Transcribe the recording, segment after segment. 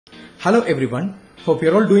Hello everyone, hope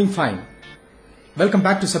you're all doing fine. Welcome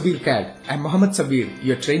back to Sabir CAD. I'm Mohammed Sabir,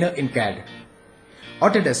 your trainer in CAD.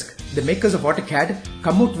 Autodesk, the makers of AutoCAD,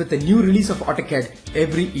 come out with a new release of AutoCAD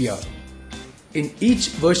every year. In each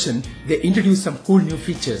version, they introduce some cool new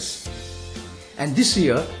features. And this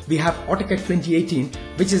year, we have AutoCAD 2018,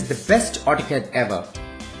 which is the best AutoCAD ever.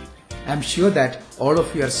 I'm sure that all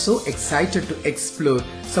of you are so excited to explore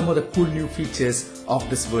some of the cool new features of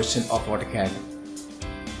this version of AutoCAD.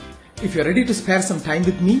 If you're ready to spare some time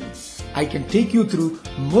with me, I can take you through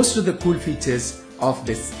most of the cool features of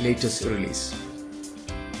this latest release.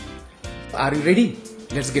 Are you ready?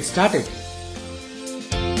 Let's get started.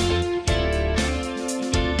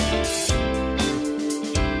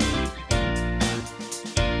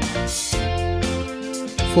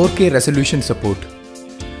 "4K resolution support."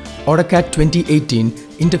 AutoCAD 2018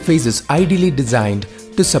 interface is ideally designed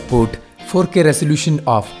to support 4K resolution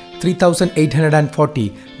of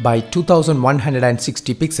 3840 by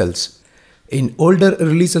 2160 pixels. In older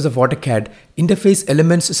releases of AutoCAD, interface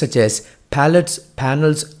elements such as palettes,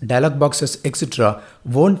 panels, dialog boxes, etc.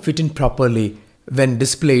 won't fit in properly when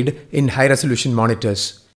displayed in high-resolution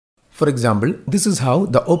monitors. For example, this is how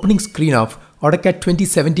the opening screen of AutoCAD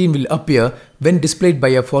 2017 will appear when displayed by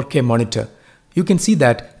a 4K monitor. You can see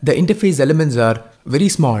that the interface elements are very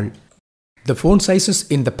small. The font sizes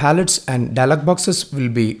in the palettes and dialog boxes will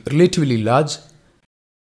be relatively large.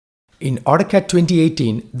 In AutoCAD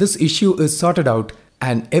 2018, this issue is sorted out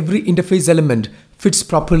and every interface element fits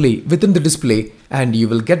properly within the display and you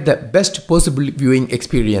will get the best possible viewing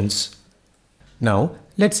experience. Now,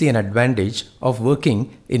 let's see an advantage of working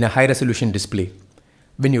in a high-resolution display.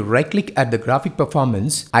 When you right-click at the graphic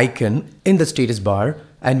performance icon in the status bar,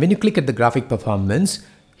 and when you click at the graphic performance,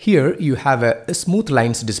 here you have a smooth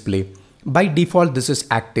lines display. By default, this is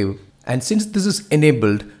active, and since this is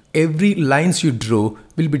enabled, every lines you draw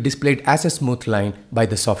will be displayed as a smooth line by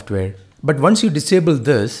the software. But once you disable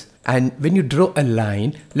this, and when you draw a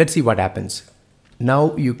line, let's see what happens.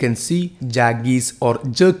 Now you can see jaggies or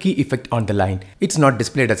jerky effect on the line. It's not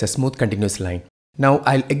displayed as a smooth continuous line. Now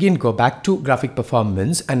I'll again go back to graphic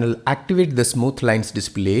performance and I'll activate the smooth lines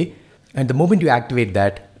display. And the moment you activate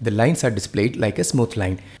that, the lines are displayed like a smooth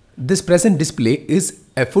line. This present display is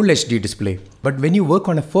a full HD display. But when you work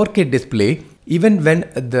on a 4K display, even when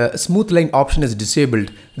the smooth line option is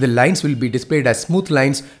disabled, the lines will be displayed as smooth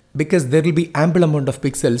lines because there will be ample amount of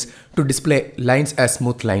pixels to display lines as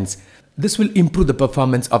smooth lines. This will improve the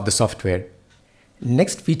performance of the software.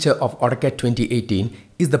 Next feature of AutoCAD 2018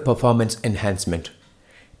 is the performance enhancement.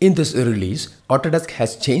 In this release, Autodesk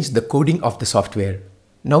has changed the coding of the software.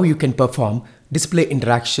 Now you can perform display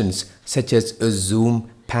interactions such as a zoom,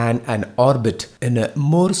 pan and orbit in a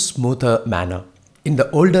more smoother manner. In the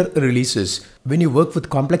older releases, when you work with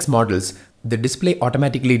complex models, the display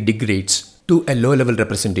automatically degrades to a low-level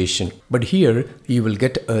representation. But here, you will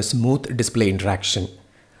get a smooth display interaction.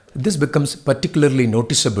 This becomes particularly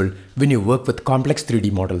noticeable when you work with complex 3D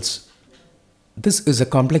models. This is a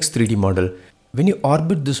complex 3D model. When you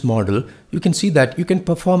orbit this model, you can see that you can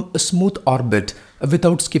perform a smooth orbit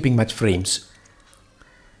without skipping much frames.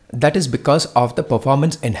 That is because of the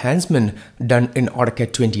performance enhancement done in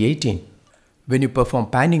AutoCAD 2018. When you perform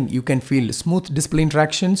panning, you can feel smooth display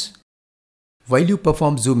interactions. While you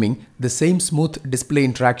perform zooming, the same smooth display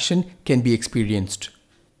interaction can be experienced.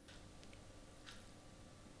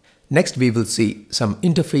 Next, we will see some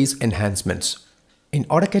interface enhancements. In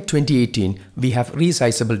AutoCAD 2018, we have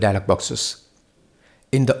resizable dialog boxes.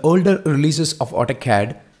 In the older releases of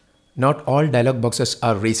AutoCAD, not all dialog boxes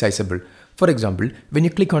are resizable. For example, when you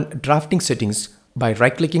click on drafting settings by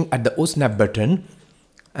right-clicking at the O-snap button,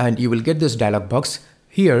 and you will get this dialog box.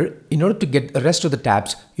 Here, in order to get the rest of the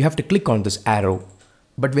tabs, you have to click on this arrow.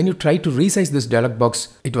 But when you try to resize this dialog box,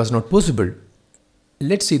 it was not possible.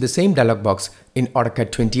 Let's see the same dialog box in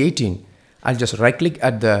AutoCAD 2018. I'll just right-click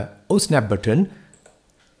at the O-snap button.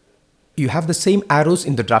 You have the same arrows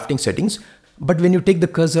in the drafting settings, but when you take the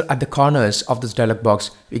cursor at the corners of this dialog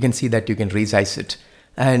box, you can see that you can resize it.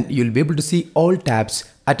 And you'll be able to see all tabs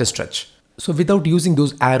at a stretch. So without using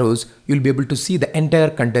those arrows, you'll be able to see the entire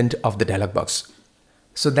content of the dialog box.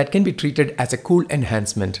 So that can be treated as a cool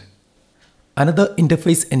enhancement. Another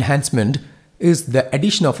interface enhancement is the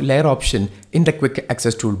addition of layer option in the quick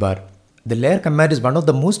access toolbar. The layer command is one of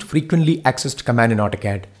the most frequently accessed command in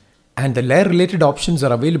AutoCAD. And the layer related options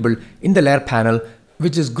are available in the layer panel,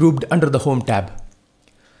 which is grouped under the home tab.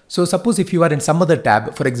 So suppose if you are in some other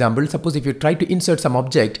tab, for example, suppose if you try to insert some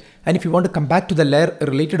object and if you want to come back to the layer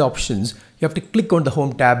related options, you have to click on the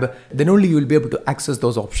home tab, then only you will be able to access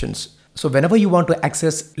those options. So whenever you want to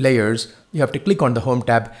access layers, you have to click on the Home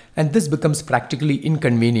tab, and this becomes practically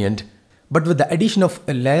inconvenient. But with the addition of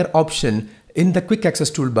a layer option in the quick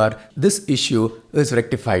access toolbar, this issue is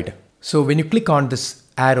rectified. So when you click on this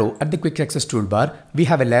arrow at the quick access toolbar, we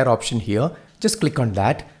have a layer option here. Just click on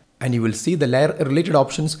that and you will see the layer related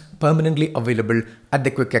options permanently available at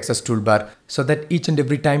the quick access toolbar, so that each and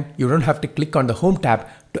every time you don't have to click on the Home tab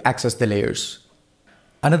to access the layers.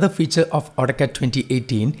 Another feature of AutoCAD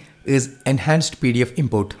 2018 is enhanced PDF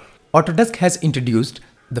import. Autodesk has introduced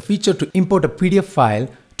the feature to import a PDF file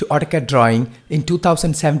to AutoCAD drawing in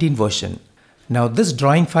 2017 version. Now this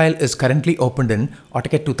drawing file is currently opened in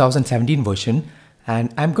AutoCAD 2017 version,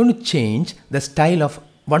 and I'm going to change the style of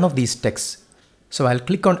one of these texts. So I'll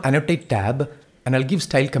click on Annotate tab and I'll give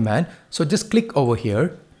style command. So just click over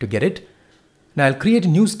here to get it. Now I'll create a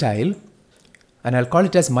new style and I'll call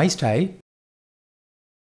it as my style.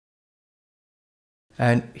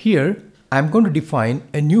 And here I'm going to define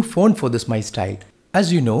a new font for this my style.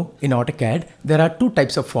 As you know, in AutoCAD there are two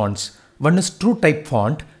types of fonts. One is true type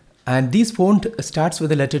font, and this font starts with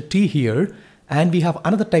the letter T here, and we have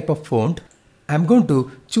another type of font. I'm going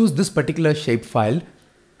to choose this particular shapefile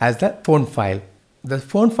as the font file. The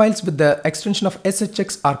font files with the extension of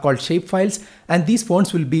SHX are called shapefiles, and these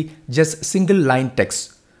fonts will be just single line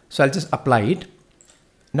text. So I'll just apply it.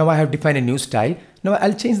 Now I have defined a new style. Now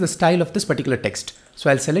I'll change the style of this particular text.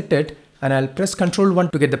 So I'll select it and I'll press Ctrl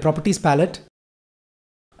 1 to get the properties palette.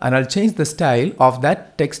 And I'll change the style of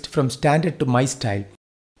that text from standard to my style.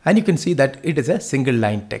 And you can see that it is a single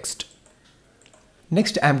line text.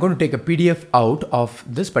 Next, I'm going to take a PDF out of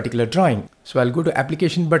this particular drawing. So I'll go to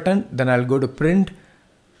Application button, then I'll go to Print,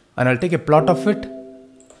 and I'll take a plot of it.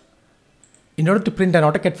 In order to print an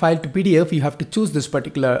AutoCAD file to PDF, you have to choose this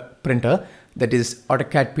particular printer, that is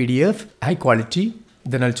AutoCAD PDF, high quality.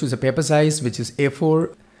 Then I'll choose a paper size, which is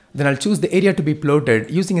A4. Then I'll choose the area to be plotted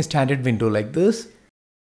using a standard window like this.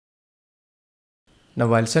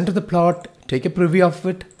 Now I'll center the plot, take a preview of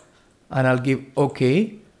it, and I'll give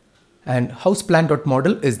OK. And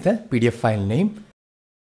houseplan.model is the PDF file name.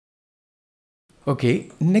 Okay,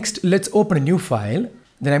 next let's open a new file.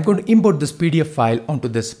 Then I'm going to import this PDF file onto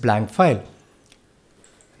this blank file.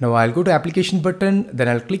 Now I'll go to Application button, then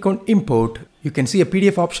I'll click on Import. You can see a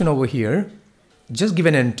PDF option over here. Just give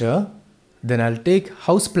an enter. Then I'll take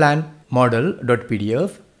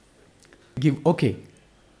houseplan.model.pdf. Give OK.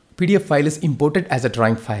 PDF file is imported as a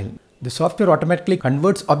drawing file. The software automatically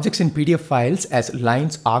converts objects in PDF files as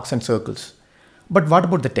lines, arcs, and circles. But what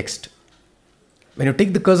about the text? When you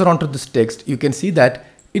take the cursor onto this text, you can see that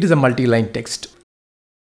it is a multi-line text.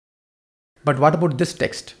 But what about this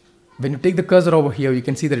text? When you take the cursor over here, you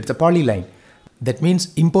can see that it's a polyline. That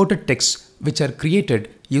means imported texts which are created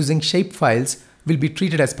using shape files will be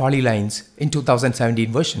treated as polylines in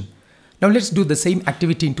 2017 version. Now let's do the same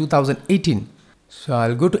activity in 2018. So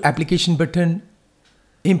I'll go to Application button,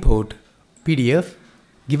 Import PDF,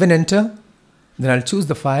 give an enter, then I'll choose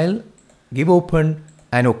the file, give open,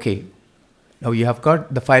 and OK. Now you have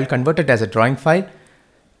got the file converted as a drawing file.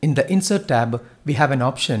 In the Insert tab, we have an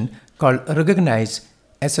option called Recognize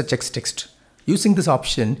SHX text. Using this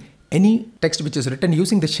option, any text which is written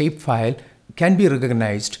using the shapefile can be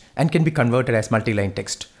recognized and can be converted as multi-line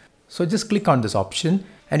text. So just click on this option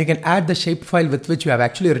and you can add the shapefile with which you have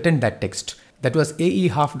actually written that text. That was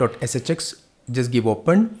aehalf.shx. Just give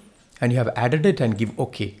open and you have added it and give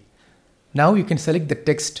OK. Now you can select the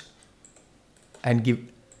text and give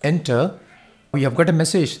enter. We have got a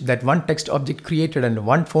message that one text object created and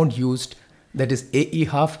one font used, that is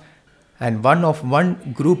aehalf, and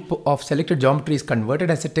one group of selected geometry is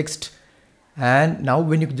converted as a text. And now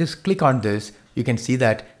when you just click on this, you can see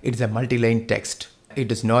that it is a multi-line text.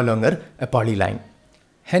 It is no longer a polyline.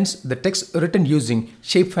 Hence, the text written using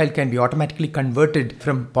shapefile can be automatically converted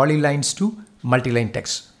from polylines to multi-line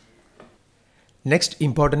text. Next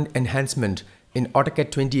important enhancement in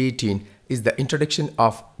AutoCAD 2018 is the introduction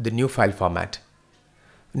of the new file format.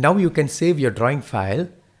 Now you can save your drawing file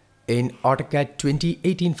in AutoCAD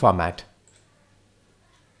 2018 format.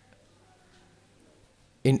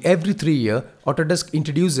 In every 3 years, Autodesk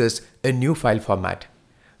introduces a new file format.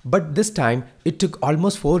 But this time, it took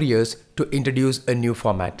almost 4 years to introduce a new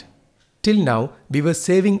format. Till now, we were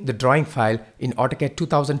saving the drawing file in AutoCAD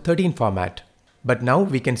 2013 format. But now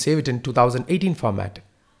we can save it in 2018 format.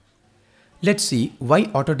 Let's see why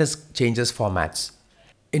Autodesk changes formats.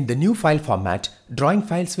 In the new file format, drawing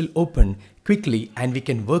files will open quickly and we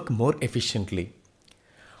can work more efficiently.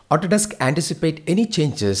 Autodesk anticipate any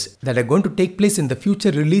changes that are going to take place in the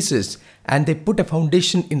future releases, and they put a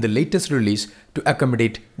foundation in the latest release to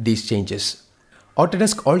accommodate these changes.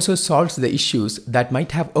 Autodesk also solves the issues that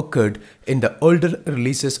might have occurred in the older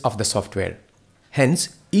releases of the software.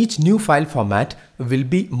 Hence, each new file format will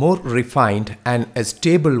be more refined and a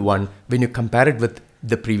stable one when you compare it with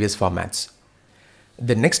the previous formats.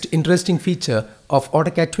 The next interesting feature of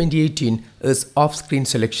AutoCAD 2018 is off-screen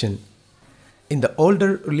selection. In the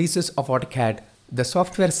older releases of AutoCAD, the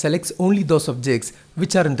software selects only those objects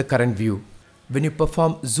which are in the current view when you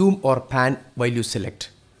perform zoom or pan while you select.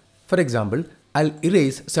 For example, I'll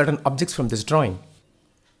erase certain objects from this drawing.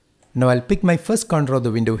 Now I'll pick my first corner of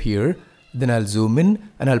the window here, then I'll zoom in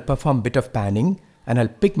and I'll perform a bit of panning and I'll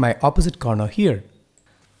pick my opposite corner here.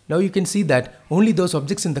 Now you can see that only those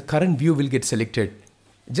objects in the current view will get selected.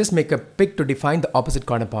 Just make a pick to define the opposite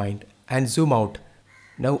corner point and zoom out.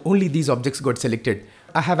 Now only these objects got selected.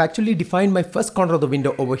 I have actually defined my first corner of the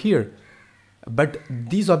window over here. But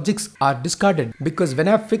these objects are discarded because when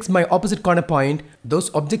I have fixed my opposite corner point,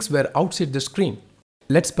 those objects were outside the screen.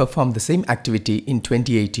 Let's perform the same activity in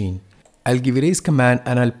 2018. I'll give erase command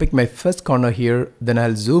and I'll pick my first corner here, then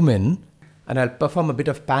I'll zoom in and I'll perform a bit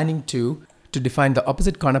of panning too to define the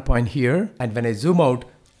opposite corner point here. And when I zoom out,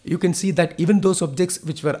 you can see that even those objects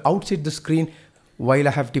which were outside the screen while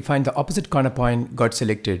I have defined the opposite corner point got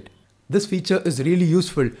selected. This feature is really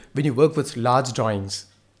useful when you work with large drawings.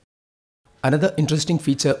 Another interesting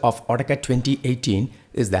feature of AutoCAD 2018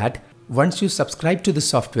 is that once you subscribe to the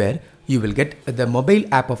software, you will get the mobile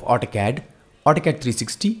app of AutoCAD, AutoCAD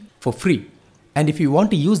 360 for free. And if you want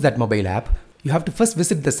to use that mobile app, you have to first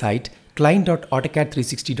visit the site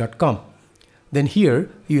client.autocad360.com. Then here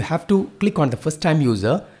you have to click on the first time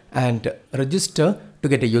user and register to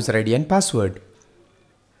get a user ID and password.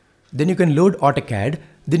 Then you can load AutoCAD.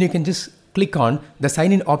 Then you can just click on the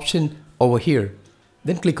sign in option over here.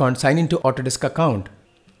 Then click on sign into Autodesk account.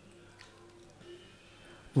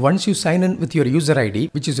 Once you sign in with your user ID,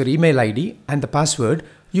 which is your email ID and the password,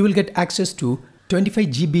 you will get access to 25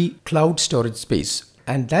 GB cloud storage space.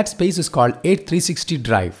 And that space is called A360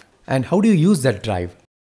 drive. And how do you use that drive?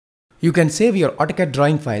 You can save your AutoCAD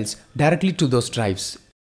drawing files directly to those drives.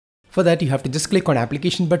 For that, you have to just click on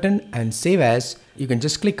application button and save as. You can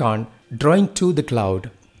just click on drawing to the cloud.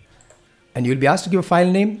 And you'll be asked to give a file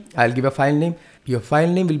name. I'll give a file name. Your file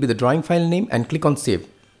name will be the drawing file name and click on save.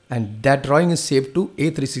 And that drawing is saved to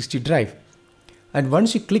A360 drive. And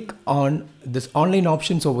once you click on this online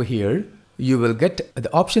options over here, you will get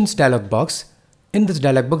the options dialog box. In this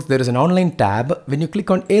dialog box, there is an online tab. When you click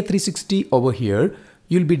on A360 over here,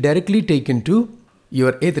 you'll be directly taken to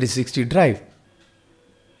your A360 drive.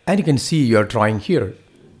 And you can see your drawing here.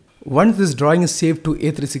 Once this drawing is saved to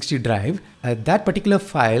A360 drive, that particular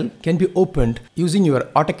file can be opened using your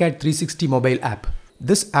AutoCAD 360 mobile app.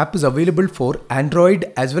 This app is available for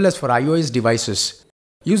Android as well as for iOS devices.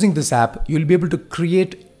 Using this app, you'll be able to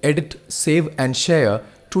create, edit, save and share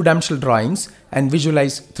two-dimensional drawings and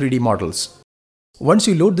visualize 3D models. Once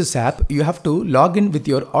you load this app, you have to log in with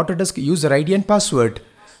your Autodesk user ID and password.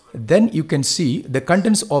 Then you can see the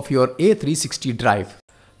contents of your A360 drive.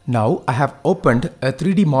 Now I have opened a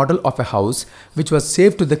 3D model of a house which was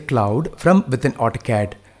saved to the cloud from within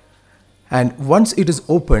AutoCAD. And once it is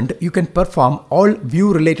opened, you can perform all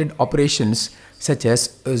view related operations such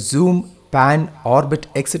as zoom, pan, orbit,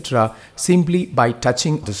 etc. simply by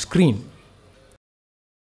touching the screen.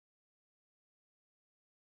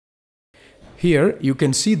 Here you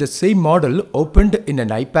can see the same model opened in an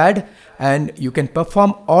iPad and you can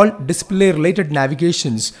perform all display related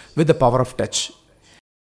navigations with the power of touch.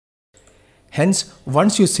 Hence,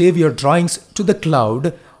 once you save your drawings to the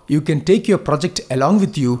cloud, you can take your project along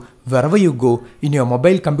with you wherever you go in your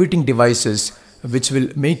mobile computing devices, which will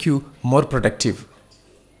make you more productive.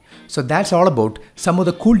 So that's all about some of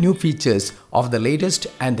the cool new features of the latest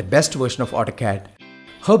and the best version of AutoCAD.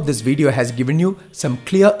 Hope this video has given you some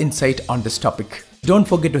clear insight on this topic. Don't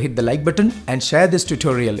forget to hit the like button and share this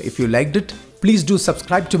tutorial if you liked it. Please do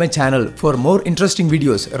subscribe to my channel for more interesting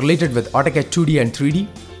videos related with AutoCAD 2D and 3D.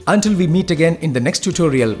 Until we meet again in the next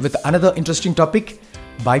tutorial with another interesting topic,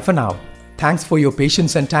 bye for now. Thanks for your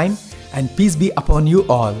patience and time, and peace be upon you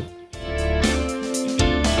all.